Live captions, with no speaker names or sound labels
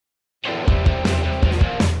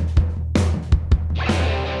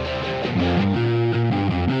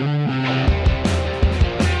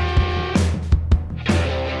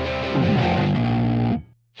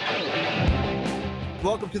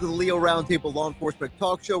Radio Roundtable Law Enforcement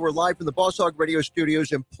Talk Show. We're live from the Boss Hog Radio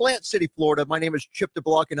Studios in Plant City, Florida. My name is Chip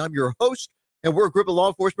DeBlock, and I'm your host. And we're a group of law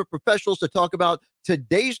enforcement professionals to talk about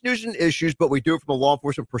today's news and issues, but we do it from a law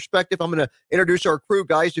enforcement perspective. I'm going to introduce our crew,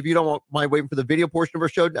 guys, if you don't mind waiting for the video portion of our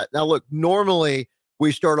show. Now, look, normally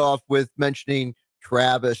we start off with mentioning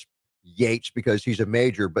Travis Yates because he's a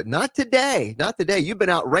major, but not today. Not today. You've been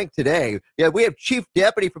outranked today. Yeah, we have Chief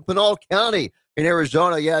Deputy from Pinal County in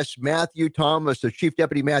Arizona. Yes, Matthew Thomas, so Chief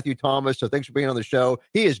Deputy Matthew Thomas. So thanks for being on the show.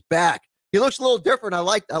 He is back. He looks a little different. I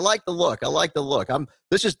like the look. I like the look.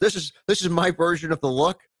 This is my version of the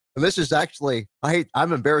look. And this is actually,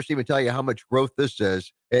 I'm embarrassed to even tell you how much growth this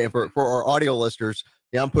is. And for our audio listeners,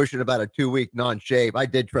 yeah, I'm pushing about a 2-week non-shave. I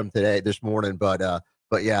did trim this morning, but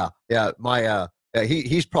yeah,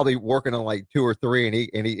 he's probably working on like 2 or 3,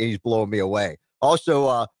 and he's blowing me away.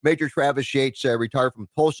 Also, Major Travis Yates retired from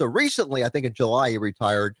Tulsa recently. I think in July he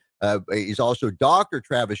retired. He's also Dr.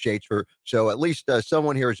 Travis Yates. So at least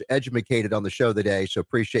someone here is educated on the show today. So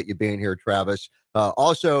appreciate you being here, Travis. He's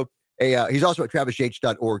also at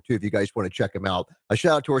travisyates.org too, if you guys want to check him out. A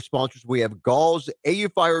shout out to our sponsors. We have Galls,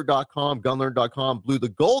 AUFire.com, Gunlearn.com,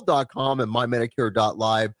 BlueTheGold.com, and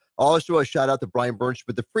MyMedicare.live. Also, a shout out to Brian Burns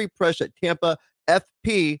with the Free Press at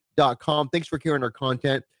TampaFP.com. Thanks for carrying our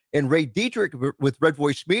content. And Ray Dietrich with Red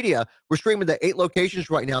Voice Media. We're streaming to 8 locations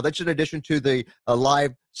right now. That's in addition to the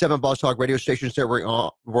live 7 Boss Hog radio stations that we're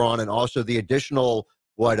on, and also the additional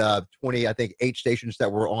 20, I think 8 stations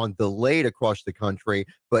that were on delayed across the country.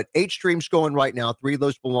 But 8 streams going right now. 3 of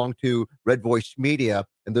those belong to Red Voice Media,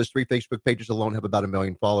 and those 3 Facebook pages alone have about 1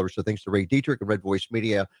 million followers. So thanks to Ray Dietrich and Red Voice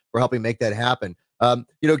Media for helping make that happen.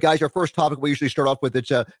 Guys, our first topic we usually start off with,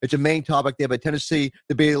 it's a main topic. They have a tendency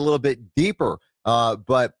to be a little bit deeper,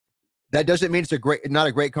 but that doesn't mean it's not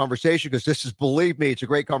a great conversation, because believe me, it's a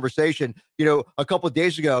great conversation. A couple of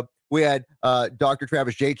days ago, we had Dr.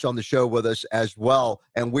 Travis Yates on the show with us as well,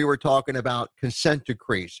 and we were talking about consent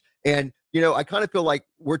decrees. And, I kind of feel like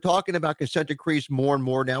we're talking about consent decrees more and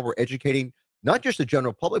more now. We're educating not just the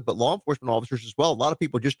general public, but law enforcement officers as well. A lot of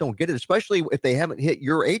people just don't get it, especially if they haven't hit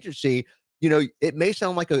your agency. It may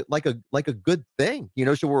sound like a good thing,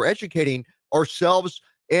 so we're educating ourselves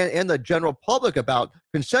and the general public about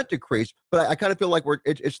consent decrees. But I kind of feel like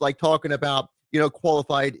it's like talking about,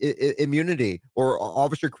 qualified immunity or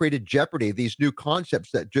officer created jeopardy, these new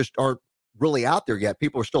concepts that just aren't really out there yet.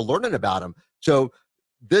 People are still learning about them. So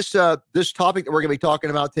this topic that we're going to be talking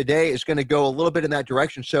about today is going to go a little bit in that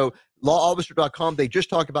direction. So lawofficer.com, they just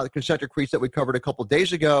talked about the consent decrees that we covered a couple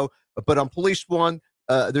days ago, but on Police One,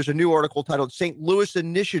 there's a new article titled St. Louis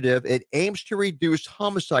Initiative. It aims to reduce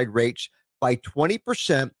homicide rates by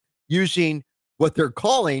 20% using what they're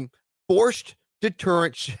calling forced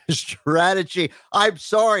deterrence strategy. I'm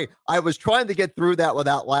sorry. I was trying to get through that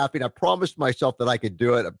without laughing. I promised myself that I could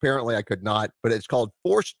do it. Apparently I could not, but it's called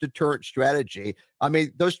forced deterrent strategy. I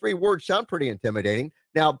mean, those 3 words sound pretty intimidating.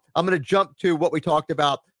 Now, I'm going to jump to what we talked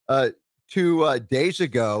about 2 days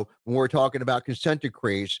ago when we were talking about consent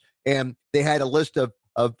decrees, and they had a list of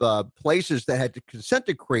places that had consent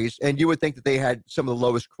decrees, and you would think that they had some of the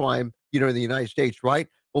lowest crime, in the United States, right?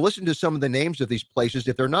 Well, listen to some of the names of these places.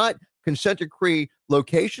 If they're not consent decree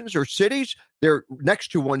locations or cities, they're next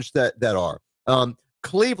to ones that are.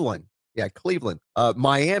 Cleveland,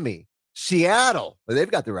 Miami, Seattle. Well,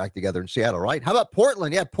 they've got their act together in Seattle, right? How about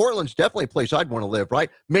Portland? Yeah, Portland's definitely a place I'd want to live, right?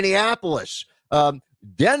 Minneapolis,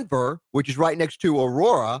 Denver, which is right next to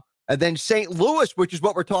Aurora, and then St. Louis, which is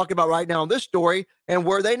what we're talking about right now in this story. And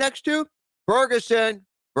where are they next to? Ferguson,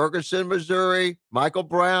 Missouri, Michael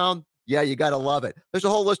Brown. Yeah, you got to love it. There's a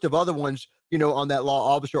whole list of other ones, on that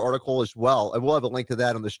law officer article as well. And we'll have a link to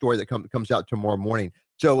that on the story that comes out tomorrow morning.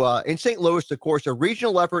 So in St. Louis, of course, a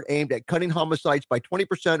regional effort aimed at cutting homicides by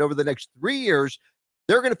 20% over the next 3 years.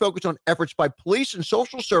 They're going to focus on efforts by police and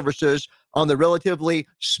social services on the relatively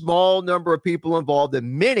small number of people involved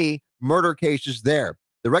in many murder cases there.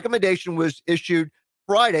 The recommendation was issued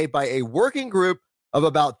Friday by a working group of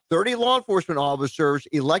about 30 law enforcement officers,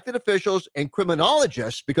 elected officials, and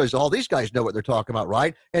criminologists, because all these guys know what they're talking about,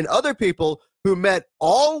 right? And other people who met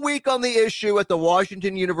all week on the issue at the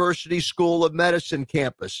Washington University School of Medicine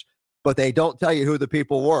campus. But they don't tell you who the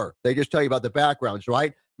people were. They just tell you about the backgrounds,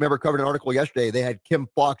 right? Remember, covered an article yesterday. They had Kim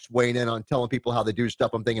Fox weighing in on telling people how they do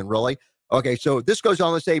stuff. I'm thinking, really? Okay, so this goes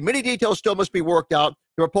on to say, many details still must be worked out.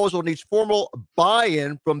 The proposal needs formal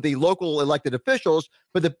buy-in from the local elected officials,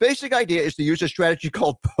 but the basic idea is to use a strategy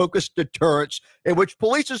called focused deterrence, in which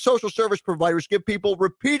police and social service providers give people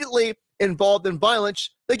repeatedly involved in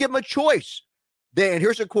violence, they give them a choice. And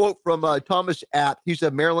here's a quote from Thomas Apt. He's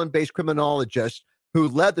a Maryland-based criminologist. who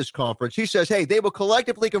led this conference. He says, hey, they will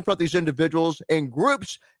collectively confront these individuals in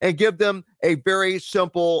groups and give them a very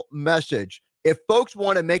simple message. If folks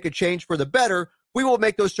want to make a change for the better, we will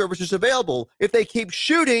make those services available. If they keep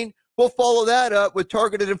shooting, we'll follow that up with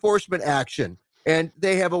targeted enforcement action. And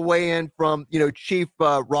they have a weigh-in from, Chief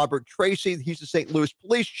Robert Tracy. He's the St. Louis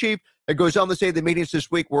police chief. It goes on to say the meetings this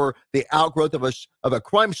week were the outgrowth of a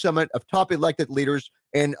crime summit of top elected leaders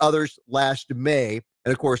and others last May.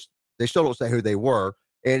 And, of course, they still don't say who they were.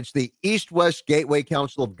 And it's the East-West Gateway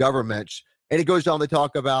Council of Governments. And it goes on to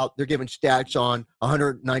talk about, they're giving stats on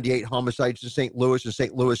 198 homicides in St. Louis and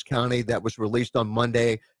St. Louis County that was released on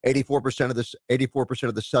Monday. 84%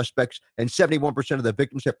 of the suspects and 71% of the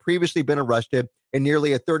victims have previously been arrested, and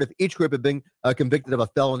nearly a third of each group have been convicted of a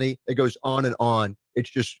felony. It goes on and on. It's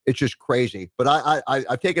just crazy. But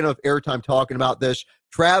I've taken enough airtime talking about this.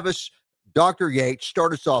 Travis, Dr. Yates,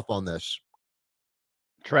 start us off on this.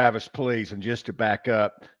 Travis, please, and just to back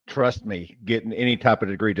up, trust me, getting any type of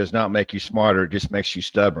degree does not make you smarter. It just makes you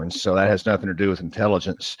stubborn. So that has nothing to do with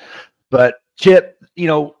intelligence. But Chip,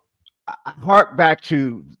 I hark back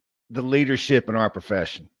to the leadership in our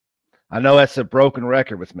profession. I know that's a broken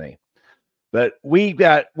record with me, but we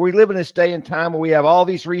live in this day and time where we have all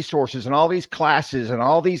these resources and all these classes and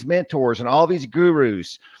all these mentors and all these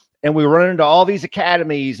gurus. And we run into all these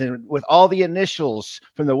academies and with all the initials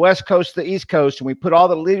from the West Coast to the East Coast, and we put all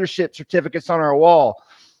the leadership certificates on our wall.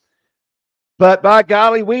 But by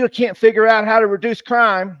golly, we can't figure out how to reduce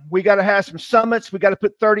crime. We got to have some summits. We got to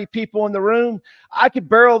put 30 people in the room. I could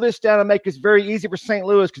barrel this down and make this very easy for St.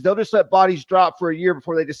 Louis because they'll just let bodies drop for a year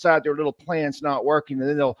before they decide their little plan's not working, and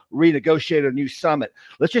then they'll renegotiate a new summit.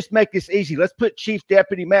 Let's just make this easy. Let's put Chief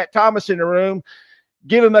Deputy Matt Thomas in the room.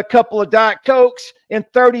 Give him a couple of Diet Cokes. In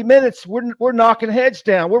 30 minutes, we're knocking heads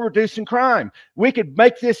down. We're reducing crime. We could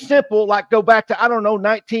make this simple, like go back to,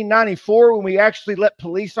 1994 when we actually let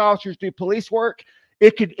police officers do police work.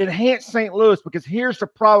 It could enhance St. Louis because here's the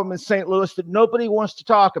problem in St. Louis that nobody wants to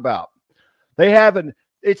talk about.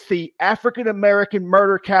 It's the African-American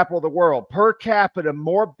murder capital of the world. Per capita,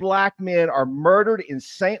 more black men are murdered in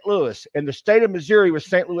St. Louis, and the state of Missouri with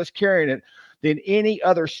St. Louis carrying it, than any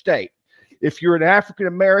other state. If you're an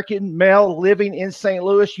African-American male living in St.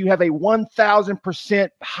 Louis, you have a 1,000%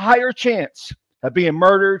 higher chance of being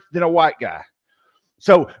murdered than a white guy.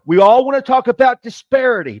 So we all want to talk about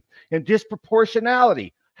disparity and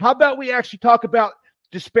disproportionality. How about we actually talk about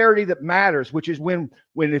disparity that matters, which is when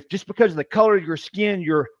if just because of the color of your skin,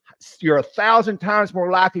 you're 1,000 times more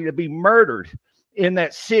likely to be murdered in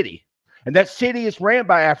that city. And that city is ran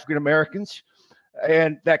by African-Americans,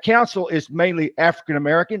 and that council is mainly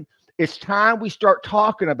African-American. It's time we start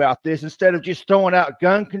talking about this instead of just throwing out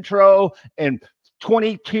gun control and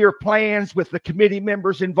 20-tier plans with the committee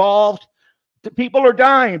members involved. The people are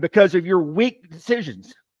dying because of your weak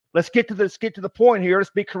decisions. Let's get to the point here. Let's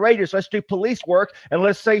be courageous. Let's do police work and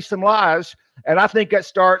let's save some lives. And I think that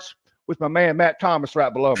starts with my man Matt Thomas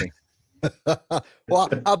right below me. Well,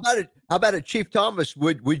 how about it, Chief Thomas?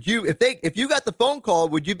 Would you, if you got the phone call,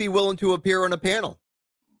 would you be willing to appear on a panel?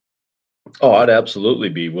 Oh, I'd absolutely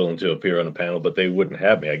be willing to appear on a panel, but they wouldn't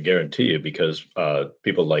have me, I guarantee you, because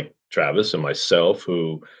people like Travis and myself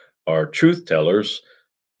who are truth tellers,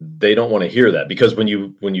 they don't want to hear that, because when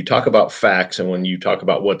you talk about facts and when you talk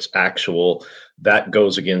about what's actual, that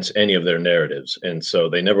goes against any of their narratives. And so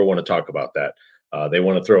they never want to talk about that. They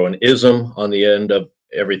want to throw an ism on the end of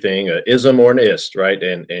everything, an ism or an ist, right?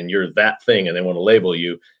 And you're that thing, and they want to label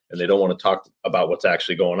you, and they don't want to talk about what's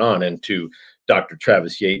actually going on. And to Dr.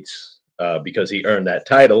 Travis Yates, because he earned that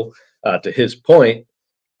title, to his point,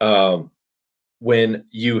 when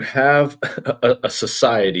you have a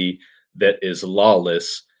society that is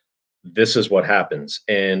lawless, this is what happens.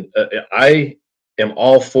 And I am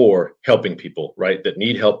all for helping people, right, that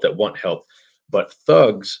need help, that want help. But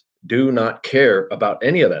thugs do not care about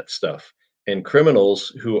any of that stuff. And criminals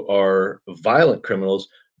who are violent criminals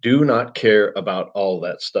do not care about all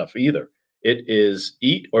that stuff either. It is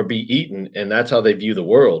eat or be eaten, and that's how they view the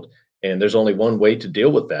world. And there's only one way to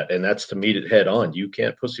deal with that, and that's to meet it head on. You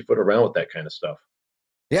can't pussyfoot around with that kind of stuff.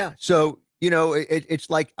 Yeah. So, it's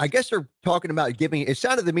like, I guess they're talking about giving, it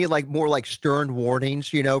sounded to me like more like stern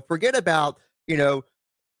warnings, forget about,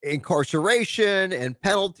 incarceration and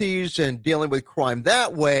penalties and dealing with crime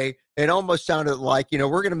that way. It almost sounded like, we're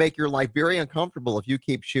going to make your life very uncomfortable if you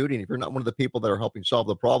keep shooting, if you're not one of the people that are helping solve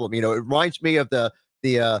the problem. It reminds me of the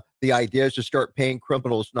idea is to start paying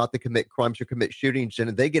criminals not to commit crimes or commit shootings,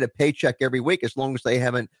 and they get a paycheck every week as long as they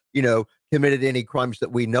haven't, committed any crimes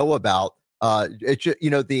that we know about. It's just,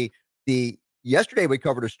 the yesterday we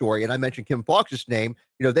covered a story, and I mentioned Kim Fox's name.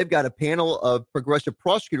 They've got a panel of progressive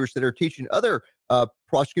prosecutors that are teaching other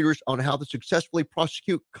prosecutors on how to successfully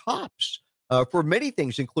prosecute cops for many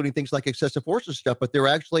things, including things like excessive force and stuff. But they're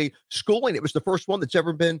actually schooling. It was the first one that's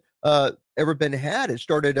ever been had. It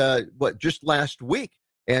started just last week,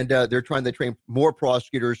 and they're trying to train more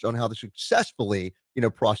prosecutors on how to successfully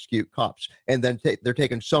prosecute cops. And then they're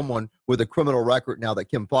taking someone with a criminal record now that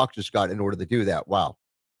Kim Fox has got in order to do that. Wow.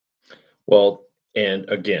 Well, and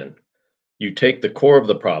again, you take the core of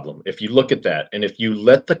the problem. If you look at that, and if you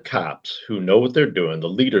let the cops who know what they're doing, the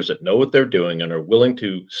leaders that know what they're doing and are willing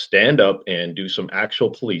to stand up and do some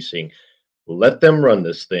actual policing, let them run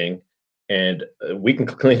this thing, and we can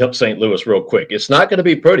clean up St. Louis real quick. It's not going to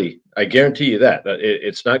be pretty. I guarantee you that.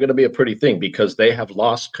 It's not going to be a pretty thing because they have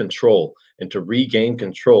lost control, and to regain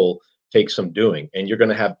control takes some doing. And you're going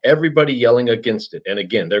to have everybody yelling against it. And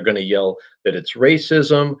again, they're going to yell that it's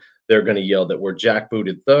racism. They're going to yell that we're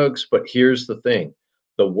jackbooted thugs. But here's the thing.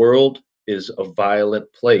 The world is a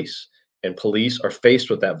violent place, and police are faced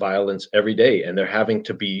with that violence every day. And they're having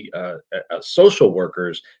to be social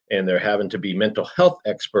workers, and they're having to be mental health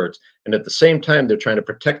experts. And at the same time, they're trying to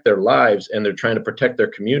protect their lives, and they're trying to protect their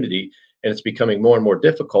community. And it's becoming more and more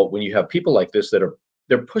difficult when you have people like this that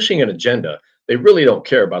they're pushing an agenda. They really don't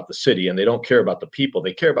care about the city, and they don't care about the people.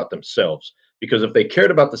 They care about themselves. Because if they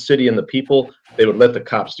cared about the city and the people, they would let the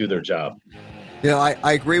cops do their job.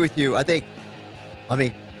 I agree with you. I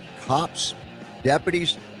mean, cops,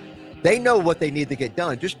 deputies, they know what they need to get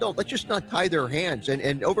done. Let's just not tie their hands.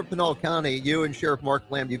 And over Pinal County, you and Sheriff Mark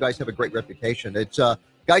Lamb, you guys have a great reputation. It's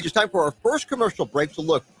guys, it's time for our first commercial break. So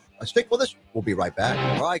look, stick with us. We'll be right back.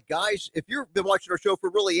 All right, guys, if you've been watching our show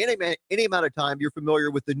for really any amount of time, you're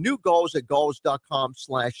familiar with the new Galls at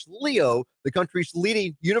galls.com/Leo, the country's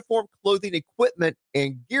leading uniform, clothing, equipment,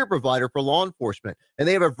 and gear provider for law enforcement. And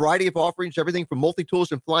they have a variety of offerings, everything from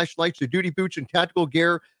multi-tools and flashlights to duty boots and tactical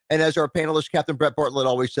gear. And as our panelist, Captain Brett Bartlett,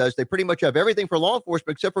 always says, they pretty much have everything for law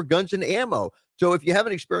enforcement except for guns and ammo. So if you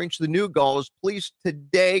haven't experienced the new Galls, please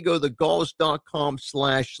today go to galls.com/Leo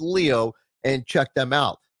and check them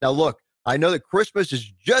out. Now, look, I know that Christmas is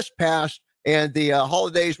just passed and the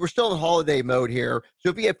holidays, we're still in holiday mode here. So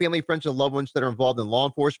if you have family, friends, and loved ones that are involved in law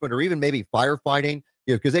enforcement or even maybe firefighting,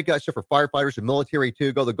 because they've got stuff for firefighters and military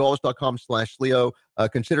too, go to galls.com/Leo.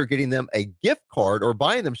 Consider getting them a gift card or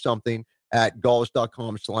buying them something at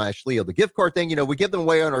galls.com/Leo. The gift card thing, we give them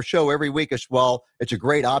away on our show every week as well. It's a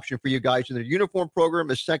great option for you guys. And the uniform program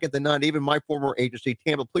is second to none. Even my former agency,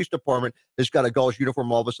 Tampa Police Department, has got a Galls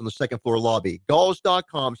uniform office on the second floor lobby.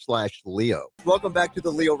 Galls.com/Leo. Welcome back to the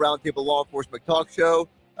Leo Roundtable Law Enforcement Talk Show.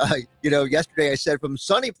 Yesterday I said from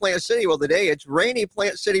sunny Plant City. Well, today it's rainy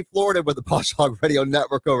Plant City, Florida, with the Boss Hog Radio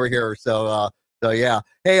Network over here. So yeah.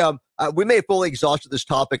 Hey, we may have fully exhausted this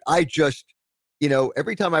topic. I just,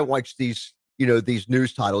 every time I watch these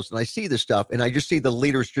news titles and I see this stuff and I just see the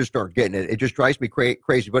leaders just aren't getting it. It just drives me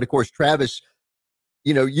crazy. But of course, Travis,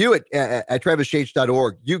 you at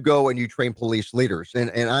travisyates.org, you go and you train police leaders. And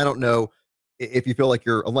I don't know if you feel like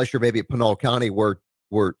unless you're maybe at Pinal County where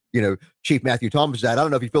Chief Matthew Thomas is at. I don't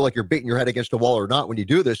know if you feel like you're beating your head against a wall or not when you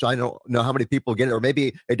do this. I don't know how many people get it, or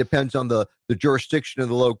maybe it depends on the jurisdiction and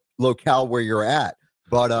the locale where you're at.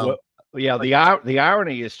 But yeah, the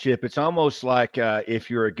irony is, Chip, it's almost like if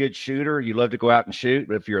you're a good shooter, you love to go out and shoot,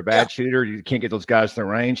 but if you're a bad shooter, you can't get those guys to the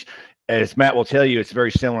range. As Matt will tell you, it's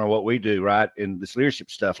very similar to what we do, right, in this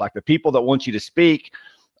leadership stuff. Like the people that want you to speak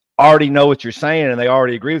already know what you're saying, and they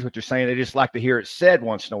already agree with what you're saying. They just like to hear it said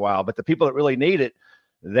once in a while. But the people that really need it,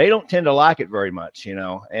 they don't tend to like it very much,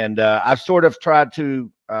 And I've sort of tried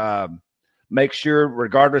to make sure,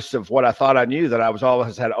 regardless of what I thought I knew, that I was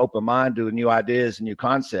always had an open mind to new ideas and new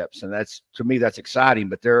concepts. And that's, to me, that's exciting,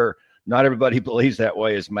 but not everybody believes that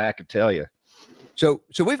way, as Matt could tell you. So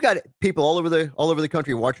we've got people all over the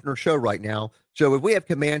country watching our show right now. So if we have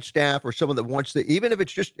command staff or someone that wants to, even if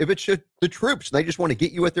it's just the troops, they just want to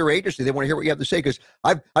get you at their agency, they want to hear what you have to say. Because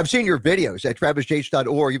I've seen your videos at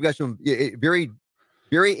travisyates.org. You've got some very,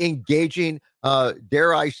 very engaging,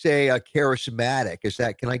 dare I say,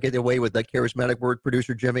 charismatic. Can I get away with that charismatic word,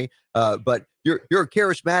 producer Jimmy? But you're a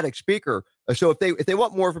charismatic speaker. So if they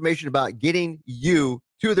want more information about getting you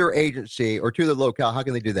to their agency or to the locale, how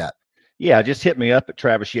can they do that? Yeah, just hit me up at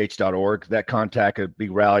travisyates.org. That contact could be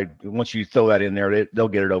rallied. Once you throw that in there, they'll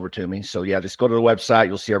get it over to me. So yeah, just go to the website.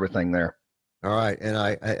 You'll see everything there. All right, and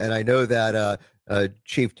I know that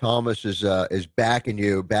Chief Thomas is backing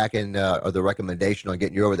the recommendation on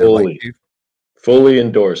getting you over there. Fully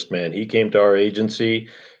endorsed, man. He came to our agency,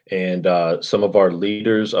 and some of our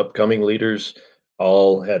leaders, upcoming leaders,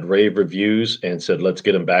 all had rave reviews and said, "Let's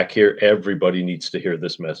get him back here. Everybody needs to hear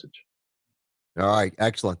this message." All right,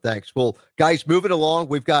 excellent. Thanks. Well, guys, moving along,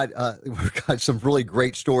 we've got we've got some really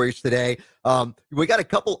great stories today. We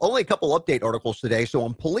got only a couple update articles today. So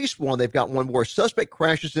on Police One, they've got one more. Suspect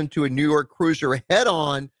crashes into a New York cruiser head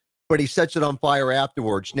on, but he sets it on fire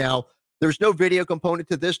afterwards. Now, there's no video component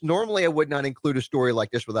to this. Normally, I would not include a story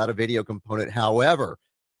like this without a video component. However,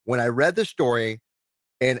 when I read the story,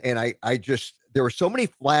 and I just there were so many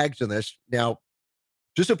flags in this. Now,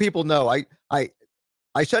 just so people know,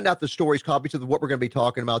 I send out the stories, copies of what we're going to be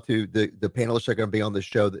talking about to the panelists that are going to be on the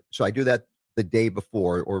show. So I do that the day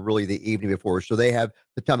before, or really the evening before, so they have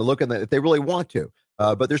the time to look at that if they really want to.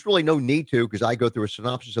 But there's really no need to, because I go through a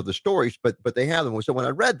synopsis of the stories. But they have them. So when I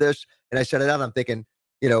read this and I sent it out, I'm thinking,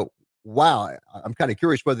 wow, I'm kind of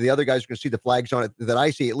curious whether the other guys are going to see the flags on it that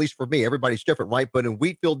I see. At least for me, everybody's different, right? But in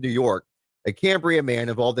Wheatfield, New York, a Cambria man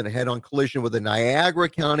involved in a head-on collision with a Niagara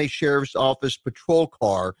County Sheriff's Office patrol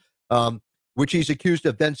car, which he's accused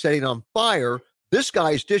of then setting on fire. This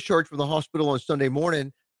guy is discharged from the hospital on Sunday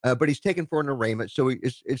morning, but he's taken for an arraignment. So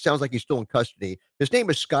it sounds like he's still in custody. His name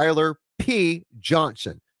is Skylar P.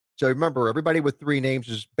 Johnson. So remember, everybody with three names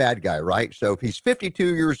is bad guy, right? So he's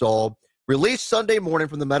 52 years old, released Sunday morning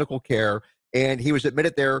from the medical care, and he was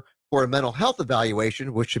admitted there for a mental health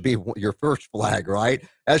evaluation, which should be your first flag, right?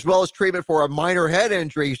 As well as treatment for a minor head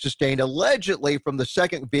injury he sustained allegedly from the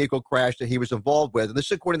second vehicle crash that he was involved with. And this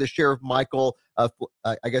is according to Sheriff Michael,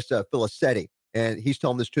 Filicetti. And he's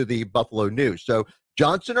telling this to the Buffalo News. So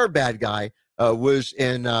Johnson, our bad guy, is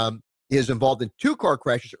involved in two car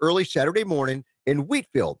crashes early Saturday morning in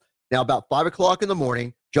Wheatfield. Now, about 5 o'clock in the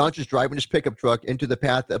morning, Johnson's driving his pickup truck into the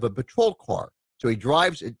path of a patrol car. So he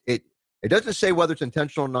drives it. It doesn't say whether it's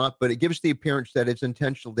intentional or not, but it gives the appearance that it's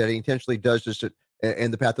intentional, that he intentionally does this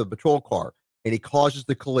in the path of a patrol car, and he causes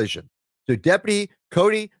the collision. So Deputy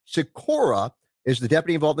Cody Sikora is the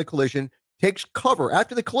deputy involved in the collision, takes cover.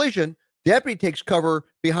 After the collision, deputy takes cover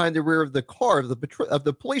behind the rear of the car, of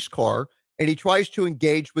the police car, and he tries to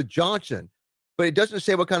engage with Johnson. But it doesn't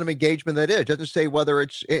say what kind of engagement that is. It doesn't say whether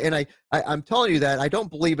it's, and I'm telling you that I don't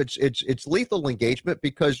believe it's lethal engagement,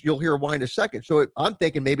 because you'll hear why in a second. So I'm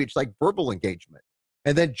thinking maybe it's like verbal engagement.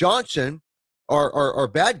 And then Johnson, our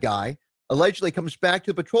bad guy, allegedly comes back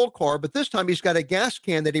to the patrol car, but this time he's got a gas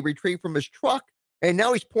can that he retrieved from his truck, and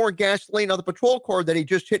now he's pouring gasoline on the patrol car that he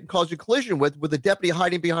just hit and caused a collision with the deputy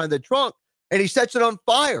hiding behind the trunk, and he sets it on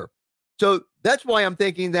fire. So that's why I'm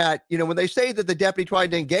thinking that, when they say that the deputy tried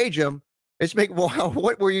to engage him, it's making, well,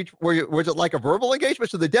 what was it like a verbal engagement?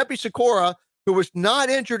 So the deputy Sikora, who was not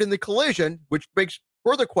injured in the collision, which makes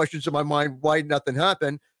further questions in my mind why nothing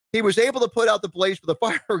happened, he was able to put out the blaze with a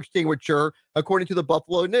fire extinguisher, according to the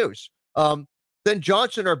Buffalo News. Then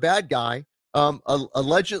Johnson, our bad guy,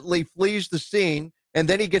 allegedly flees the scene, and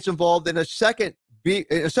then he gets involved in a second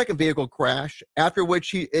vehicle crash, after which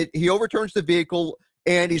he overturns the vehicle,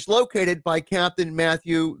 and he's located by Captain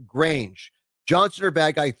Matthew Grange. Johnson, our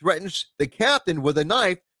bad guy, threatens the captain with a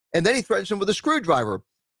knife, and then he threatens him with a screwdriver.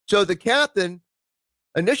 So the captain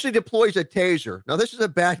initially deploys a taser. Now, this is a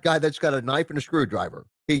bad guy that's got a knife and a screwdriver.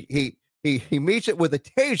 He meets it with a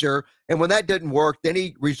taser, and when that didn't work, then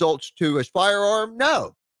he resorts to his firearm.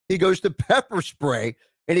 No, he goes to pepper spray,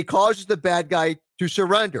 and he causes the bad guy to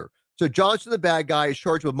surrender. So Johnson, the bad guy, is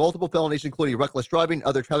charged with multiple felonies, including reckless driving,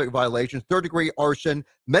 other traffic violations, third-degree arson,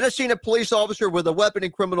 menacing a police officer with a weapon,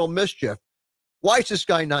 and criminal mischief. Why is this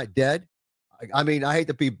guy not dead? I mean, I hate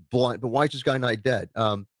to be blunt, but why is this guy not dead?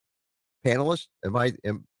 Panelists, am I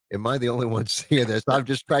the only one seeing this? I'm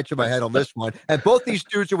just scratching my head on this one. And both these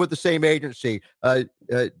dudes are with the same agency.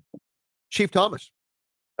 Chief Thomas.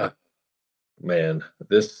 Man,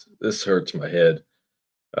 this hurts my head.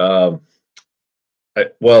 To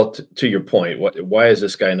your point, why is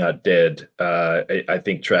this guy not dead? I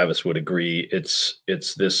think Travis would agree. It's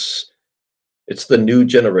the new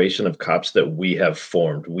generation of cops that we have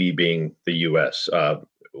formed, we being the U.S.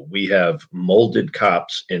 We have molded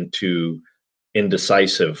cops into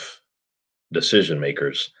indecisive decision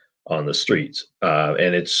makers on the streets.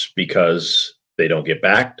 And it's because they don't get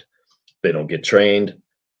backed, they don't get trained,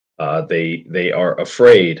 they are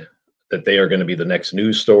afraid that they are going to be the next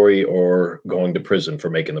news story or going to prison for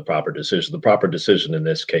making the proper decision. The proper decision in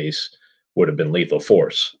this case would have been lethal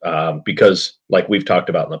force, because, like we've talked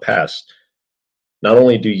about in the past, not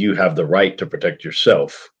only do you have the right to protect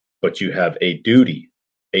yourself, but you have a duty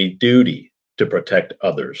to protect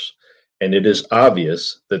others. And it is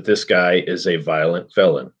obvious that this guy is a violent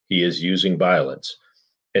felon. He is using violence.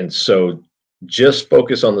 And so just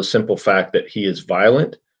focus on the simple fact that he is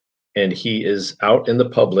violent and he is out in the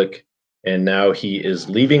public, and now he is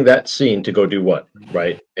leaving that scene to go do what,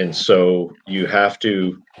 right? And so you have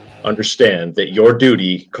to understand that your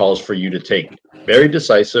duty calls for you to take very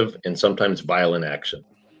decisive and sometimes violent action.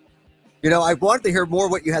 You know, I wanted to hear more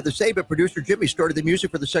what you had to say, but producer Jimmy started the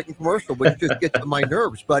music for the second commercial, which just gets on my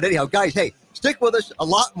nerves. But anyhow, guys, hey, stick with us. A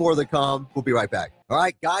lot more to come. We'll be right back. All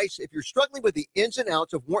right, guys, if you're struggling with the ins and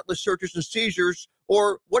outs of warrantless searches and seizures,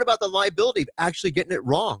 or what about the liability of actually getting it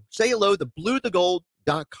wrong? Say hello to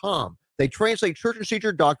bluetogold.com. They translate search and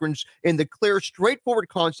seizure doctrines into clear, straightforward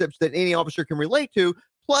concepts that any officer can relate to.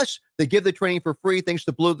 Plus, they give the training for free thanks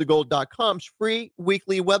to bluetogold.com's free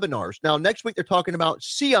weekly webinars. Now, next week, they're talking about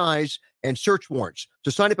CIs and search warrants.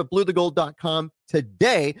 So sign up at bluetogold.com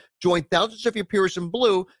today. Join thousands of your peers in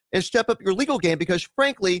blue and step up your legal game because,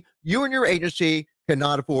 frankly, you and your agency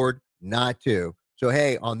cannot afford not to. So,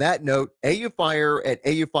 hey, on that note, AUFire at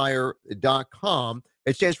AUFire.com.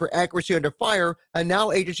 It stands for accuracy under fire, and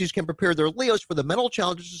now agencies can prepare their LEOs for the mental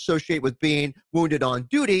challenges associated with being wounded on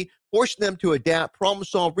duty, forcing them to adapt, problem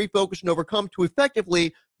solve, refocus, and overcome to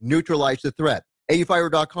effectively neutralize the threat.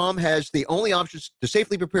 AUFire.com has the only options to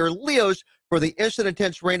safely prepare LEOs for the instant,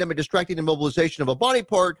 intense, random, and distracting immobilization of a body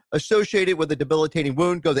part associated with a debilitating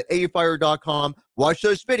wound. Go to AUFire.com. Watch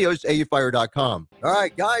those videos, AUFire.com. All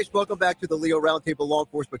right, guys, welcome back to the Leo Roundtable Law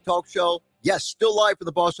Enforcement Talk Show. Yes, still live from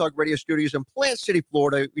the Boss Hog Radio Studios in Plant City,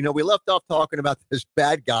 Florida. You know, we left off talking about this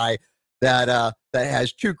bad guy that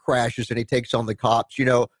has 2 crashes and he takes on the cops. You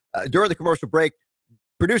know, during the commercial break,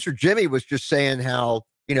 producer Jimmy was just saying how,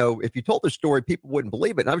 you know, if you told the story, people wouldn't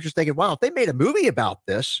believe it. And I was just thinking, wow, if they made a movie about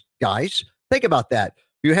this, guys, think about that.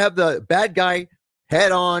 You have the bad guy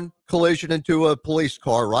head-on collision into a police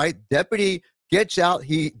car, right? Deputy gets out.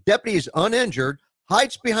 Deputy is uninjured,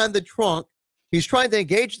 hides behind the trunk. He's trying to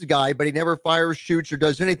engage the guy, but he never fires, shoots, or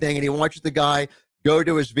does anything. And he watches the guy go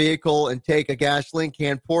to his vehicle and take a gasoline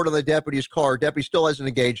can, pour it on the deputy's car. Deputy still hasn't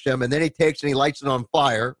engaged him. And then he takes and he lights it on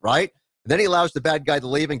fire, right? And then he allows the bad guy to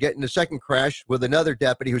leave and get in a second crash with another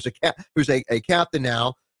deputy who's a captain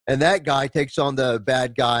now. And that guy takes on the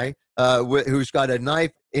bad guy who's got a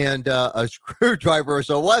knife and a screwdriver as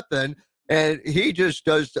a weapon. And he just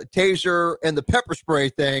does the taser and the pepper spray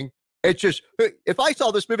thing. It's just, if I saw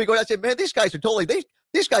this movie going, I'd say, man, these guys are totally,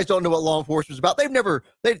 these guys don't know what law enforcement is about.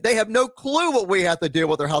 They have no clue what we have to deal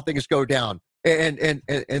with or how things go down. And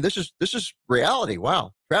this is reality.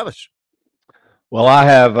 Wow. Travis. Well, I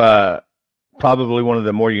have probably one of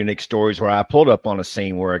the more unique stories where I pulled up on a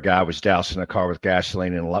scene where a guy was dousing a car with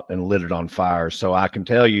gasoline and lit it on fire. So I can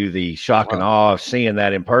tell you the shock and awe of seeing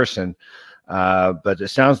that in person. But it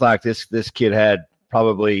sounds like this kid had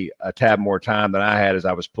probably a tad more time than I had as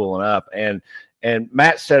I was pulling up. And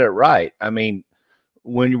Matt said it right. I mean,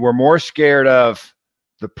 when we're more scared of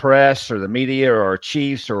the press or the media or our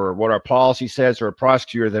chiefs or what our policy says or a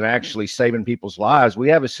prosecutor than actually saving people's lives, we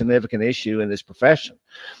have a significant issue in this profession.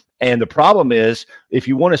 And the problem is, if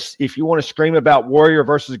you want to scream about warrior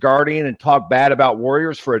versus guardian and talk bad about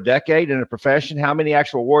warriors for a decade in a profession, how many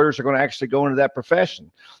actual warriors are going to actually go into that profession?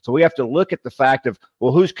 So we have to look at the fact of,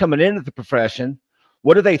 well, who's coming into the profession?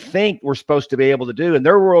 What do they think we're supposed to be able to do? And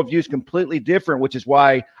their worldview is completely different, which is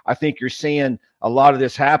why I think you're seeing a lot of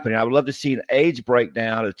this happening. I would love to see an age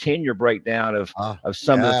breakdown, a tenure breakdown of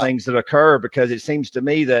some of the things that occur, because it seems to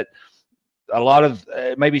me that a lot of,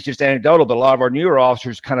 maybe it's just anecdotal, but a lot of our newer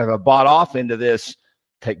officers kind of have bought off into this,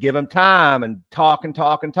 give them time and talk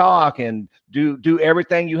and do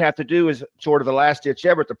everything you have to do is sort of the last ditch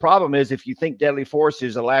effort. The problem is, if you think deadly force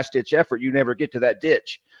is a last ditch effort, you never get to that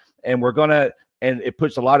ditch. And it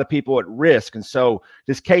puts a lot of people at risk. And so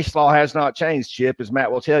this case law has not changed, Chip, as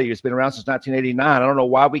Matt will tell you. It's been around since 1989. I don't know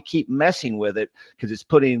why we keep messing with it, because it's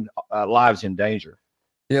putting lives in danger.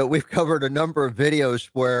 You know, we've covered a number of videos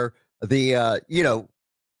where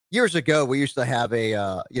years ago, we used to have a,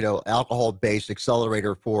 alcohol-based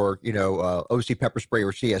accelerator for, OC pepper spray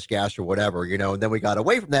or CS gas or whatever, and then we got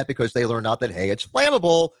away from that because they learned out that, hey, it's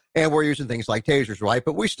flammable, and we're using things like tasers, right?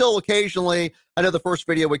 But we still occasionally, I know the first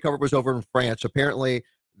video we covered was over in France. Apparently,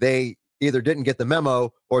 they either didn't get the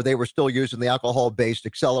memo or they were still using the alcohol-based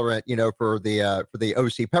accelerant, for the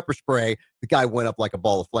OC pepper spray. The guy went up like a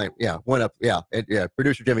ball of flame. Yeah, went up. Yeah,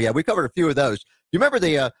 producer Jimmy. Yeah, we covered a few of those. You remember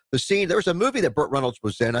the scene? There was a movie that Burt Reynolds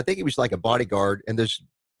was in. I think he was like a bodyguard, and this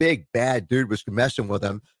big bad dude was messing with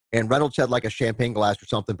him. And Reynolds had like a champagne glass or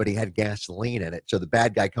something, but he had gasoline in it. So the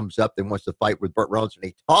bad guy comes up and wants to fight with Burt Reynolds, and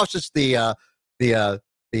he tosses the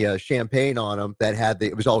champagne on him that had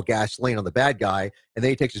it was all gasoline on the bad guy, and then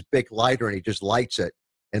he takes his big lighter and he just lights it.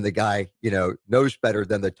 And the guy, knows better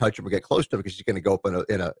than to touch him or get close to him, because he's going to go up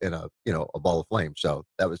in a ball of flame. So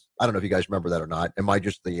that was, I don't know if you guys remember that or not. Am I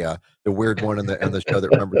just the weird one in the show that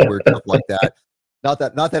remembers weird stuff like that? Not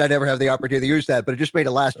that I never have the opportunity to use that, but it just made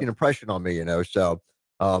a lasting impression on me, So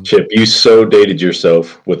Chip, you so dated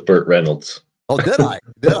yourself with Burt Reynolds. Oh, did I?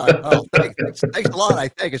 Did I? Oh, thanks a lot. I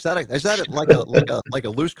think is that like a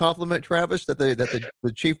loose compliment, Travis, that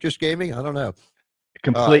the chief just gave me? I don't know.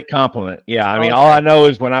 Complete compliment. Yeah. I mean, Okay. all I know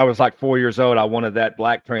is when I was like 4 years old, I wanted that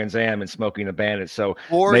black Trans Am and Smoking the Bandit. So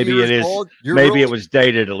 4 maybe years it is, old? maybe it was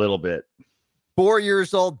dated a little bit. 4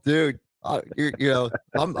 years old, dude.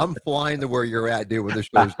 I'm flying to where you're at, dude, when this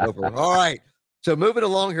show's over. All right. So moving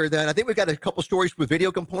along here, then I think we've got a couple stories with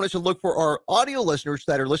video components to look for our audio listeners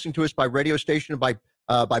that are listening to us by radio station and by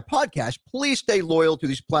podcast. Please stay loyal to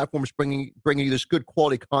these platforms, bringing you this good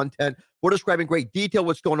quality content. We're describing great detail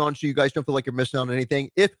what's going on, so you guys don't feel like you're missing out on anything.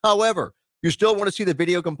 If, however, you still want to see the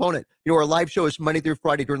video component, our live show is Monday through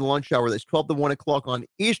Friday during the lunch hour. That's 12 to 1 o'clock on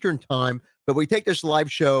Eastern time. But we take this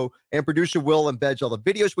live show, and producer Will embeds all the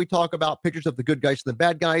videos we talk about, pictures of the good guys and the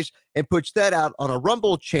bad guys, and puts that out on a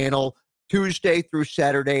Rumble channel Tuesday through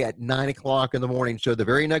Saturday at 9 o'clock in the morning. So the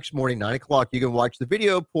very next morning, 9 o'clock, you can watch the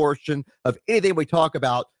video portion of anything we talk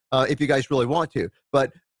about if you guys really want to.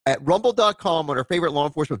 But at rumble.com on our favorite law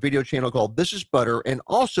enforcement video channel called This Is Butter, and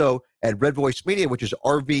also at Red Voice Media, which is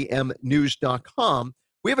rvmnews.com,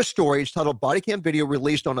 we have a story. It's titled Body Cam Video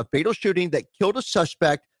Released on a Fatal Shooting That Killed a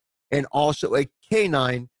Suspect and Also a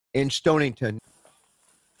Canine in Stonington.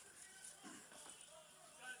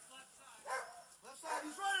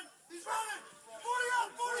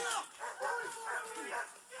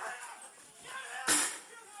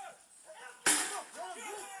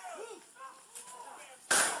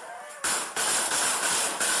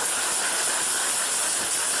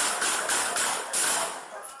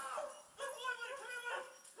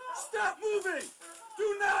 Stop moving!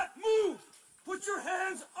 Do not move! Put your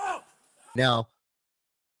hands up! Now,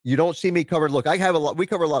 you don't see me cover. Look, we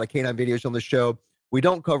cover a lot of canine videos on the show. We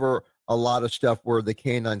don't cover a lot of stuff where the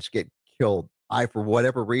canines get killed. For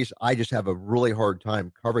whatever reason, I just have a really hard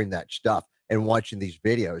time covering that stuff and watching these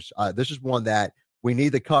videos. This is one that we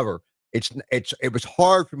need to cover. It was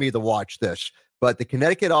hard for me to watch this, but the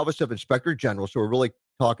Connecticut Office of Inspector General, so we're really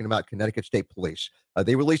talking about Connecticut State Police,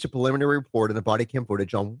 they released a preliminary report in the body cam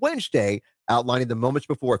footage on Wednesday outlining the moments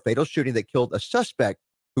before a fatal shooting that killed a suspect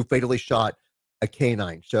who fatally shot a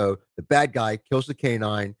canine. So the bad guy kills the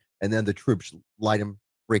canine, and then the troops light him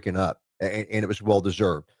freaking up, and it was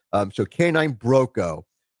well-deserved. So Canine Broco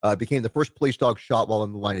became the first police dog shot while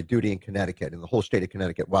in the line of duty in Connecticut, in the whole state of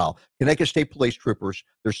Connecticut. Wow. Connecticut State Police troopers,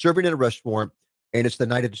 they're serving an arrest warrant, and it's the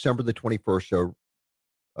night of December the 21st, so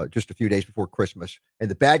just a few days before Christmas. And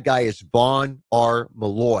the bad guy is Vaughn R.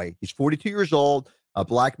 Malloy. He's 42 years old, a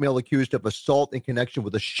black male accused of assault in connection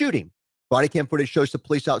with a shooting. Body cam footage shows the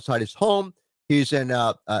police outside his home. He's in,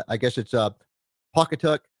 I guess it's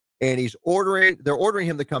Pawcatuck, and they're ordering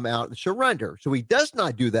him to come out and surrender. So he does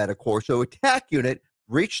not do that, of course. So attack unit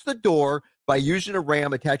reached the door by using a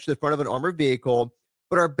ram attached to the front of an armored vehicle.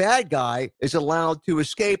 But our bad guy is allowed to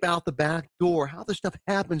escape out the back door. How this stuff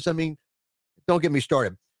happens, I mean, don't get me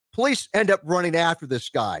started. Police end up running after this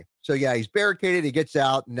guy. So yeah, he's barricaded, he gets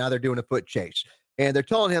out, and now they're doing a foot chase. And they're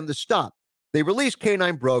telling him to stop. They release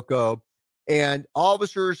Canine Broco, and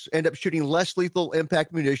officers end up shooting less lethal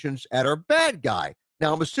impact munitions at our bad guy.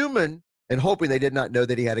 Now, I'm assuming and hoping they did not know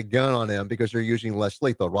that he had a gun on him because they're using less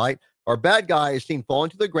lethal, right? Our bad guy is seen falling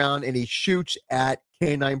to the ground, and he shoots at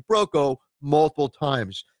Canine Broco multiple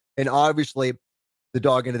times. And obviously, the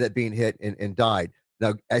dog ended up being hit and died.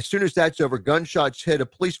 Now, as soon as that's over, gunshots hit a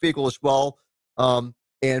police vehicle as well,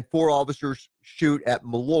 and 4 officers shoot at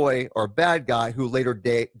Malloy, our bad guy, who later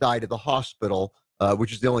died at the hospital,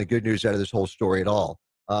 which is the only good news out of this whole story at all.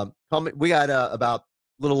 We got about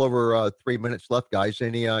a little over 3 minutes left, guys.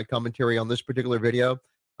 Any commentary on this particular video?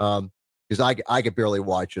 Because I could barely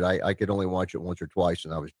watch it. I could only watch it once or twice,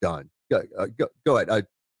 and I was done. Go ahead.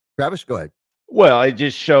 Travis, go ahead. Well, it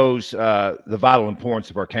just shows the vital importance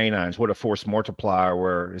of our canines. What a force multiplier,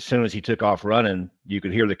 where as soon as he took off running, you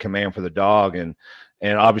could hear the command for the dog, and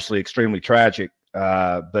obviously extremely tragic.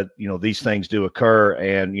 But, these things do occur,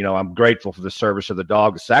 and, I'm grateful for the service of the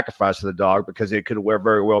dog, the sacrifice of the dog, because it could have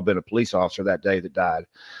very well been a police officer that day that died.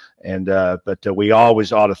 And but we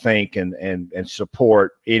always ought to thank and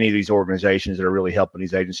support any of these organizations that are really helping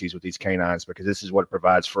these agencies with these canines, because this is what it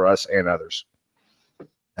provides for us and others.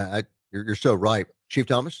 You're so right. Chief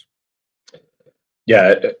Thomas?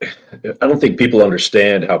 Yeah, I don't think people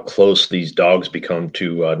understand how close these dogs become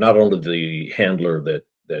to not only the handler that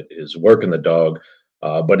is working the dog,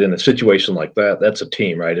 but in a situation like that, that's a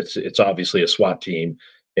team, right? It's obviously a SWAT team,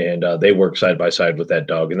 and they work side by side with that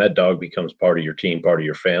dog, and that dog becomes part of your team, part of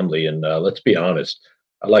your family. And let's be honest,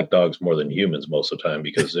 I like dogs more than humans most of the time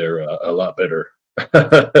because they're a lot better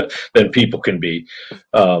than people can be.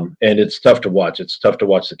 And it's tough to watch. It's tough to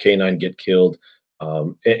watch the canine get killed.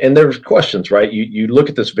 And there's questions, right? You look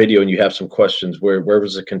at this video and you have some questions. Where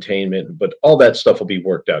was the containment? But all that stuff will be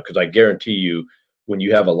worked out, because I guarantee you, when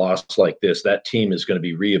you have a loss like this, that team is going to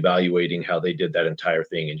be reevaluating how they did that entire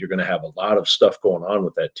thing, and you're going to have a lot of stuff going on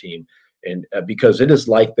with that team. And because it is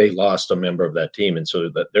like they lost a member of that team, and so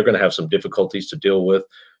that they're going to have some difficulties to deal with.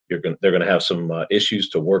 They're going to have some issues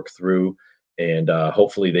to work through, and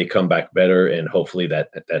hopefully they come back better, and hopefully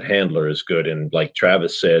that handler is good. And like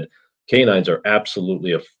Travis said, canines are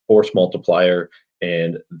absolutely a force multiplier,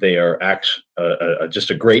 and they are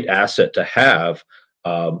just a great asset to have.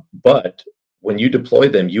 But when you deploy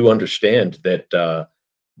them, you understand that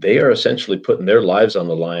they are essentially putting their lives on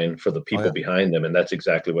the line for the people behind them, and that's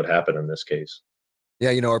exactly what happened in this case.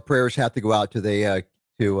 Yeah, our prayers have to go out to the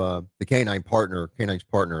canine's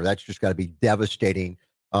partner. That's just got to be devastating.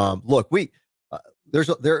 Look,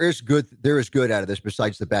 there is good out of this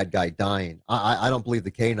besides the bad guy dying. I don't believe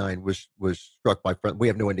the canine was struck by friend. We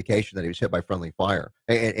have no indication that he was hit by friendly fire.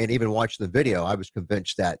 And even watching the video, I was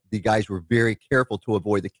convinced that the guys were very careful to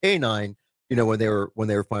avoid the canine. When they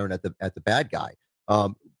were firing at the bad guy.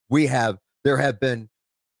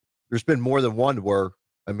 There's been more than one where,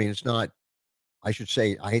 I mean, it's not. I should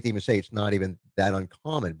say, I hate to even say it's not even that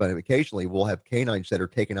uncommon, but occasionally we'll have canines that are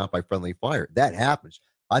taken out by friendly fire. That happens.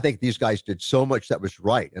 I think these guys did so much that was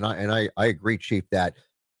right, and I agree, Chief, that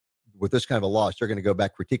with this kind of a loss, they're going to go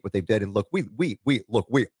back, critique what they did, and look, we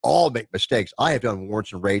all make mistakes. I have done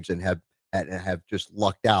warrants and raids and have just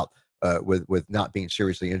lucked out with not being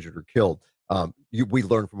seriously injured or killed. We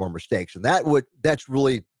learn from our mistakes, and that's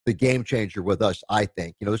really the game changer with us. I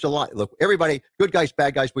think there's a lot. Look, everybody, good guys,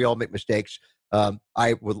 bad guys, we all make mistakes. I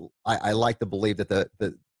like to believe that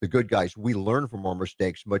the good guys, we learn from our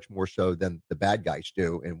mistakes much more so than the bad guys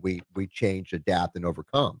do, and we change, adapt, and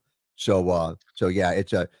overcome. So yeah,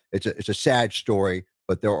 it's a sad story,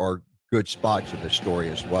 but there are good spots in this story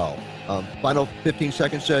as well. Final 15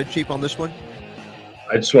 seconds, Chief, on this one.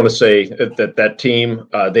 I just want to say that team,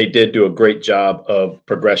 they did do a great job of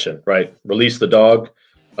progression, right? Release the dog.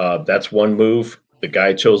 That's one move. The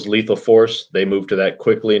guy chose lethal force. They moved to that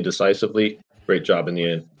quickly and decisively. Great job in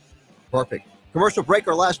the end. Perfect. Commercial break,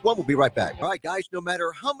 our last one. We'll be right back. All right, guys, no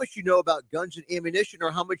matter how much you know about guns and ammunition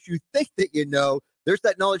or how much you think that you know, there's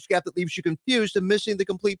that knowledge gap that leaves you confused and missing the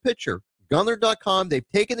complete picture. Gunlearn.com, they've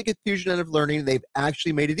taken the confusion out of learning, and they've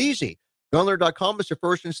actually made it easy. Gunlearn.com is the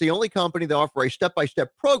first and it's the only company that offers a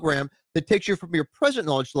step-by-step program that takes you from your present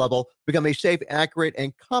knowledge level, become a safe, accurate,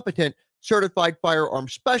 and competent certified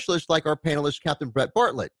firearms specialist like our panelist, Captain Brett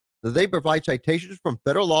Bartlett. They provide citations from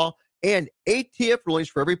federal law and ATF rulings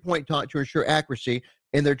for every point taught to ensure accuracy,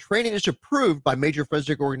 and their training is approved by major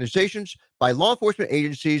forensic organizations, by law enforcement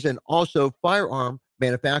agencies, and also firearm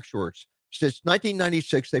manufacturers. Since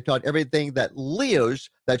 1996, they've taught everything that LEOs,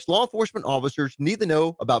 that's law enforcement officers, need to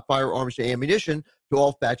know about firearms and ammunition to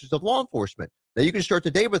all facets of law enforcement. Now, you can start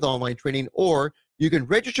today with online training, or you can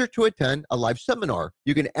register to attend a live seminar.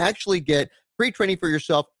 You can actually get free training for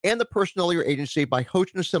yourself and the personnel of your agency by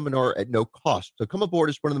hosting a seminar at no cost. So come aboard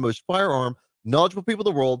as one of the most firearm knowledgeable people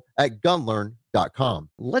in the world at gunlearn.com.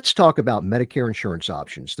 Let's talk about Medicare insurance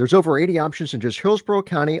options. There's over 80 options in just Hillsborough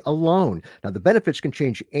County alone. Now, the benefits can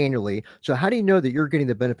change annually, so how do you know that you're getting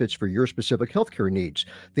the benefits for your specific healthcare needs?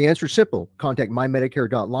 The answer is simple. Contact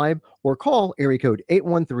mymedicare.live or call area code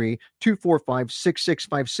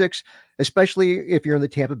 813-245-6656, especially if you're in the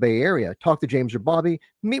Tampa Bay area. Talk to James or Bobby,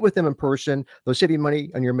 meet with them in person. They'll save you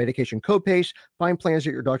money on your medication copays, find plans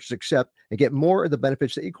that your doctors accept, and get more of the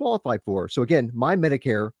benefits that you qualify for. So again,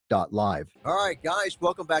 mymedicare.live. All right, guys,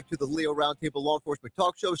 welcome back to the Leo Roundtable Law Enforcement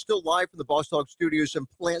Talk Show. Still live from the Boss Talk Studios in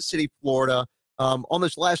Plant City, Florida. On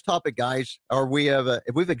this last topic, guys,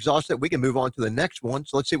 if we've exhausted, we can move on to the next one.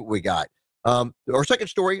 So let's see what we got. Our second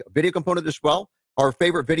story, video component as well. Our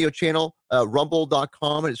favorite video channel,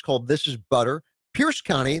 rumble.com, and it's called This Is Butter. Pierce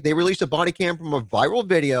County, they released a body cam from a viral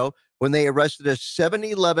video when they arrested a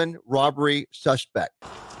 7-Eleven robbery suspect.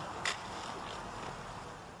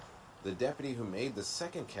 The deputy who made the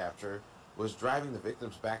second capture was driving the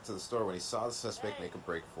victims back to the store when he saw the suspect make a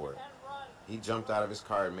break for it. He jumped out of his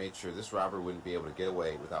car and made sure this robber wouldn't be able to get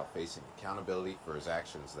away without facing accountability for his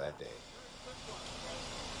actions that day.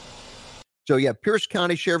 So, yeah, Pierce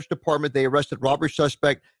County Sheriff's Department, they arrested robbery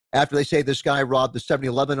suspect after they say this guy robbed the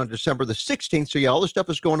 7-Eleven on December the 16th. So, yeah, all this stuff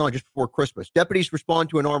is going on just before Christmas. Deputies respond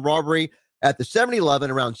to an armed robbery at the 7-Eleven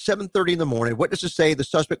around 7:30 in the morning. Witnesses say the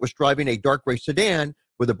suspect was driving a dark gray sedan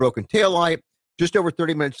with a broken taillight. Just over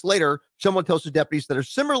 30 minutes later, someone tells the deputies that a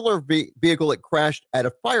similar vehicle had crashed at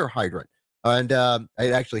a fire hydrant. and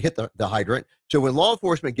it actually hit the hydrant. So when law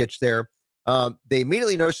enforcement gets there, they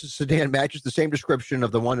immediately noticed the sedan matches the same description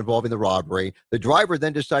of the one involving the robbery. The driver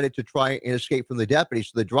then decided to try and escape from the deputy.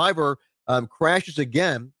 So the driver crashes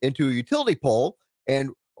again into a utility pole,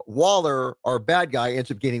 and Waller, our bad guy, ends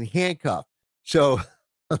up getting handcuffed. So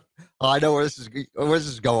I know where this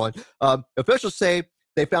is going. Officials say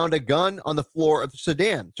they found a gun on the floor of the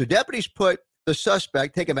sedan. So deputies put the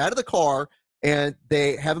suspect, take him out of the car, and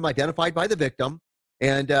they have him identified by the victim.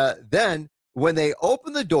 And then when they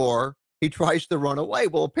open the door, he tries to run away.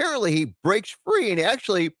 Well, apparently he breaks free,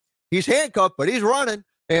 and he's handcuffed, but he's running.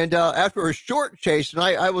 And after a short chase, and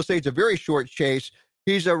I will say it's a very short chase,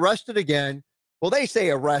 he's arrested again. Well, they say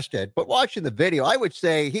arrested, but watching the video, I would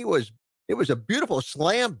say it was a beautiful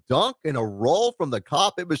slam dunk and a roll from the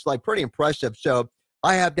cop. It was like pretty impressive. So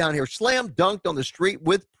I have down here slam dunked on the street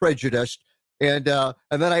with prejudice. And then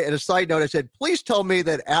in a side note, I said, please tell me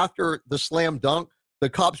that after the slam dunk, the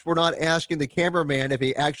cops were not asking the cameraman if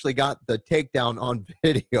he actually got the takedown on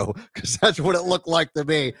video, because that's what it looked like to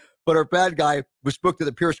me. But our bad guy was booked to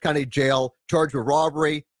the Pierce County Jail, charged with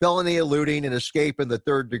robbery, felony eluding, and escape in the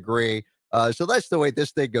 3rd degree. So that's the way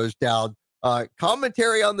this thing goes down.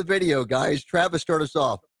 Commentary on the video, guys. Travis, start us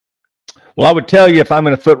off. Well, I would tell you, if I'm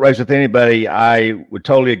in a foot race with anybody, I would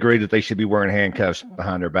totally agree that they should be wearing handcuffs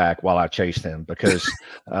behind their back while I chase them, because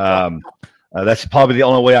that's probably the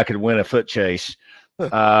only way I could win a foot chase.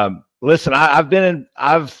 Listen, the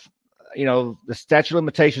statute of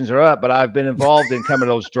limitations are up, but I've been involved in some of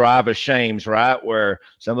those driver shames, right? Where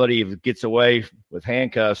somebody gets away with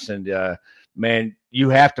handcuffs, and man, you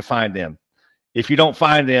have to find them. If you don't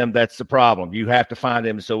find them, that's the problem. You have to find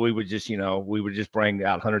them. So we would just bring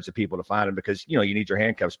out hundreds of people to find them, because, you need your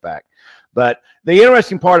handcuffs back. But the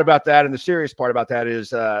interesting part about that, and the serious part about that,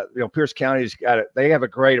 is, Pierce County's they have a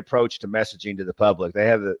great approach to messaging to the public. They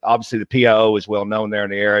have obviously the PIO is well known there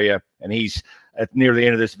in the area. And he's near the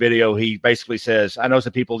end of this video, he basically says, I know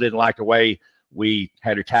some people didn't like the way we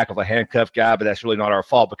had to tackle the handcuffed guy, but that's really not our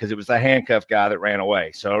fault, because it was the handcuffed guy that ran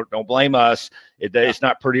away. So don't blame us. It's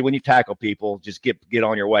not pretty when you tackle people. Just get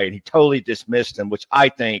on your way. And he totally dismissed him, which I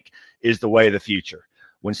think is the way of the future.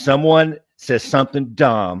 When someone says something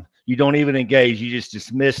dumb, you don't even engage. You just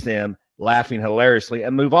dismiss them, laughing hilariously,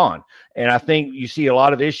 and move on. And I think you see a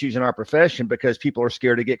lot of issues in our profession because people are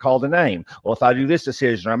scared to get called a name. Well, if I do this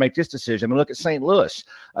decision or I make this decision, I mean, look at St. Louis.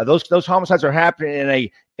 Those homicides are happening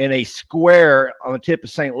in a square on the tip of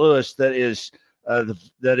St. Louis that is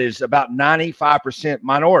about 95%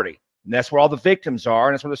 minority. And that's where all the victims are,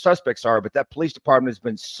 and that's where the suspects are. But that police department has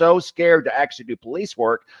been so scared to actually do police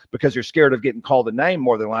work, because they're scared of getting called a name,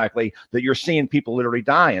 more than likely, that you're seeing people literally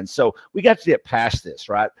dying. So we got to get past this,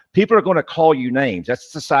 right? People are going to call you names. That's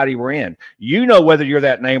the society we're in. You know whether you're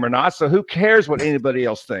that name or not, so who cares what anybody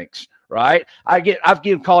else thinks, right? I've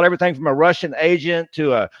given called everything from a Russian agent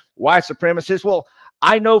to a white supremacist. Well,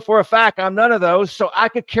 I know for a fact I'm none of those, so I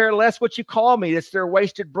could care less what you call me. It's their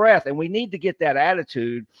wasted breath, and we need to get that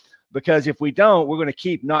attitude. Because if we don't, we're going to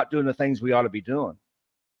keep not doing the things we ought to be doing.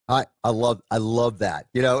 I love that,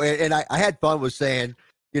 and I had fun with saying,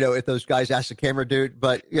 if those guys ask the camera dude,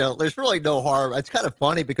 but there's really no harm. It's kind of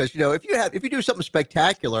funny because, if you do something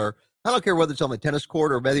spectacular, I don't care whether it's on the tennis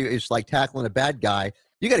court or whether it's like tackling a bad guy,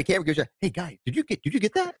 you got a camera goes, hey guy, did you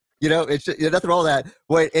get that? It's nothing wrong with that.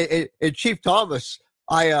 Wait, and Chief Thomas,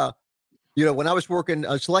 when I was working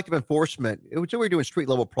selective enforcement, we were doing street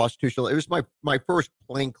level prostitution. It was my first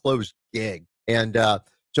plainclothes gig, and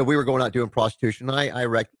so we were going out doing prostitution. I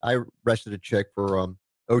arrested a chick for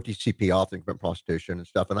OTCP, often commit prostitution and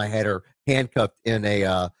stuff, and I had her handcuffed in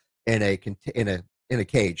a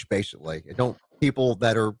cage, basically. People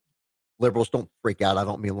that are liberals don't freak out. I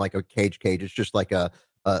don't mean like a cage. It's just like a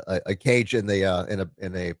cage in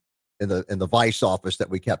the vice office that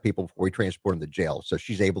we kept people before we transported them to jail. So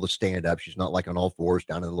she's able to stand up. She's not like on all fours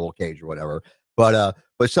down in the little cage or whatever. But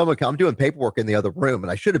I'm doing paperwork in the other room,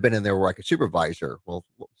 and I should have been in there where I could supervise her. Well,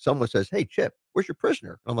 someone says, hey, Chip, where's your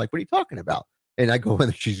prisoner? I'm like, what are you talking about? And I go in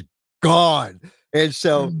and she's gone. And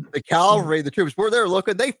so the cavalry, the troops were there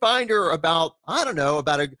looking. They find her about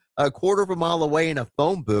a quarter of a mile away in a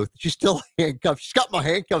phone booth. She's still handcuffed. She's got my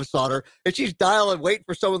handcuffs on her, and she's dialing, waiting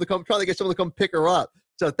for someone to come, trying to get someone to come pick her up.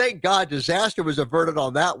 So thank God disaster was averted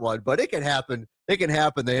on that one, but it can happen. It can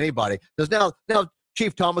happen to anybody. Because now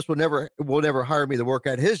Chief Thomas will never hire me to work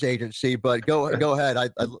at his agency, but go ahead. I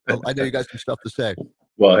know you got some stuff to say.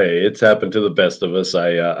 Well, hey, it's happened to the best of us.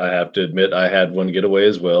 I have to admit, I had one getaway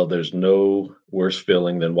as well. There's no worse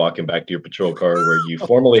feeling than walking back to your patrol car where you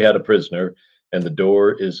formerly had a prisoner. and the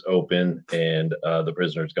door is open and the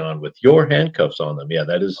prisoner's gone with your handcuffs on them. Yeah,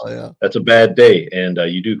 that's a bad day. And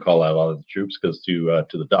you do call out a lot of the troops because to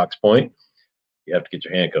the doc's point, you have to get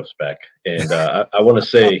your handcuffs back. And I want to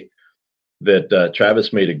say that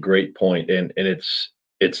Travis made a great point, and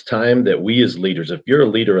it's time that we as leaders, if you're a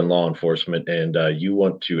leader in law enforcement and you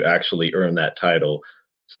want to actually earn that title,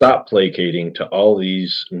 stop placating to all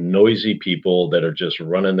these noisy people that are just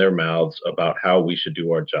running their mouths about how we should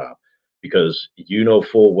do our job, because you know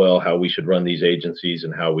full well how we should run these agencies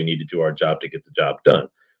and how we need to do our job to get the job done.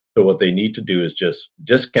 So what they need to do is just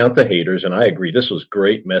discount the haters. And I agree, this was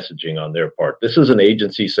great messaging on their part. This is an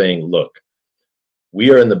agency saying, look,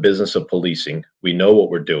 we are in the business of policing. We know what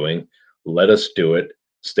we're doing. Let us do it.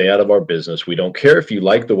 Stay out of our business. We don't care if you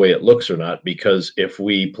like the way it looks or not, because if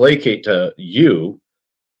we placate to you,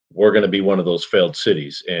 we're going to be one of those failed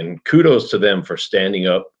cities. And kudos to them for standing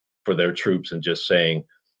up for their troops and just saying,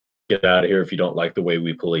 get out of here if you don't like the way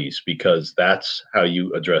we police, because that's how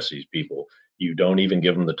you address these people. You don't even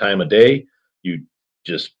give them the time of day. You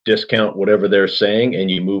just discount whatever they're saying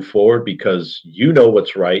and you move forward because you know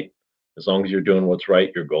what's right. As long as you're doing what's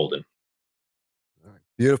right, you're golden. All right,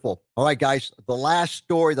 beautiful. All right, guys, the last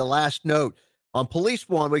story, the last note. On Police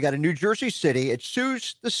One, we got a New Jersey city. It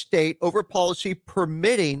sues the state over policy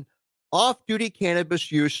permitting off-duty cannabis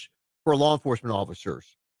use for law enforcement officers.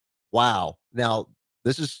 Wow. Now,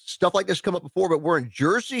 this is stuff like this come up before, but we're in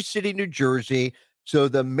Jersey City, New Jersey. So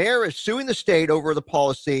the mayor is suing the state over the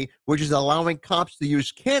policy, which is allowing cops to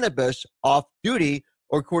use cannabis off-duty,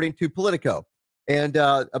 according to Politico. And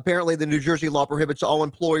apparently the New Jersey law prohibits all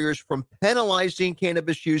employers from penalizing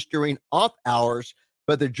cannabis use during off hours.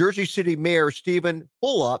 But the Jersey City Mayor, Stephen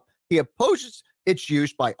Fulop, he opposes its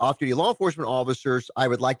use by off-duty law enforcement officers, I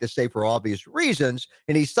would like to say for obvious reasons.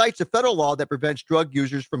 And he cites a federal law that prevents drug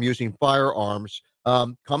users from using firearms.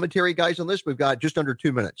 Commentary, guys, on this? We've got just under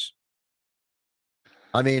 2 minutes.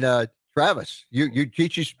 I mean, Travis, you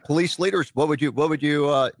teach these police leaders. What would you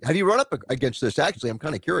have you run up against this? Actually, I'm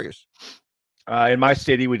kind of curious. In my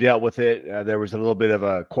city, we dealt with it. There was a little bit of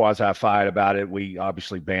a quasi fight about it. We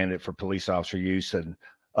obviously banned it for police officer use and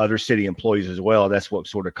other city employees as well. That's what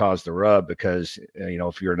sort of caused the rub, because,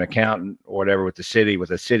 if you're an accountant or whatever with a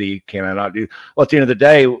city, can I not do? Well, at the end of the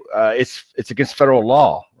day, it's against federal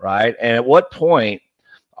law, right? And at what point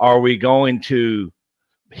are we going to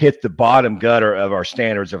hit the bottom gutter of our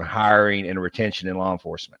standards of hiring and retention in law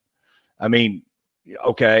enforcement? I mean,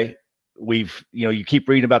 okay. You keep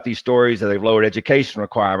reading about these stories that they've lowered education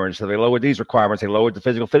requirements, so they lowered these requirements, they lowered the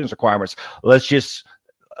physical fitness requirements. Let's just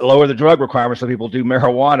lower the drug requirements so people do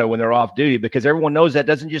marijuana when they're off duty, because everyone knows that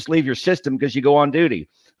doesn't just leave your system because you go on duty.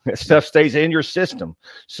 That stuff stays in your system.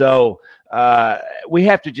 So we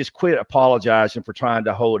have to just quit apologizing for trying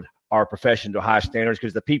to hold our profession to high standards,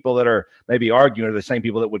 because the people that are maybe arguing are the same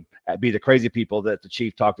people that would be the crazy people that the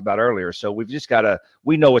chief talked about earlier. So we've just got to,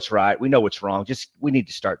 we know what's right, we know what's wrong, we need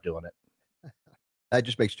to start doing it. That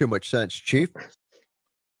just makes too much sense, Chief.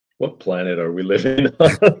 What planet are we living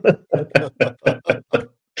on?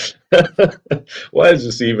 Why is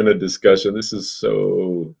this even a discussion? This is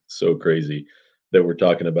so crazy that we're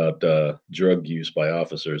talking about drug use by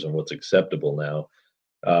officers and what's acceptable now.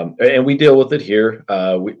 And we deal with it here.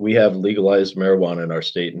 We have legalized marijuana in our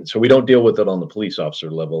state, and so we don't deal with it on the police officer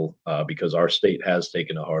level because our state has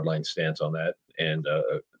taken a hardline stance on that, and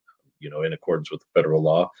in accordance with federal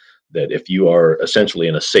law, that if you are essentially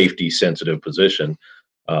in a safety sensitive position,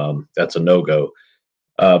 that's a no-go.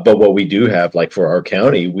 But what we do have, like for our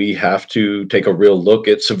county, we have to take a real look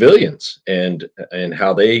at civilians and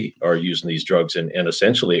how they are using these drugs. And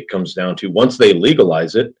essentially it comes down to, once they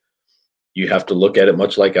legalize it, you have to look at it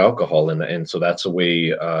much like alcohol. And so that's the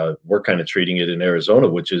way we're kind of treating it in Arizona,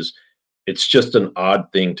 which is, it's just an odd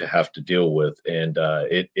thing to have to deal with. And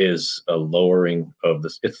it is a lowering of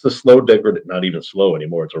this. It's the slow not even slow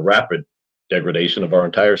anymore. It's a rapid degradation of our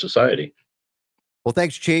entire society. Well,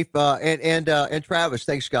 thanks, Chief. And Travis,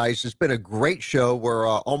 thanks, guys. It's been a great show. We're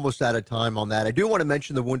almost out of time on that. I do want to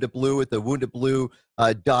mention the Wounded Blue at the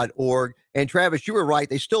woundedblue.org. And Travis, you were right.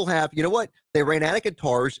 They still have, you know what? They ran out of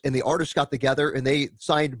guitars, and the artists got together and they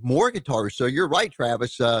signed more guitars. So you're right,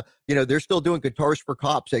 Travis. They're still doing Guitars for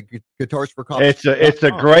Cops at Guitars for Cops. It's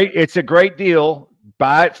a great deal.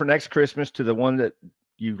 Buy it for next Christmas to the one that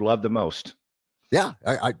you love the most. Yeah,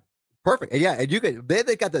 perfect. Yeah, and you get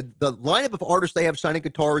they got the lineup of artists they have signing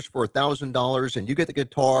guitars for $1,000, and you get the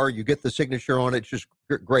guitar, you get the signature on it. It's just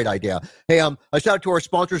great idea. Hey, a shout out to our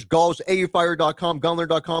sponsors: Galls, AUFire.com,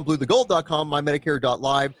 Gunler.com, BlueTheGold.com,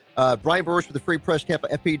 MyMedicare.live, Brian Burris with the Free Press,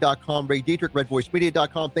 TampaFP.com, Ray Dietrich,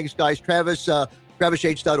 RedVoiceMedia.com. Thanks, guys. Travis,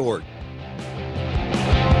 TravisH.org.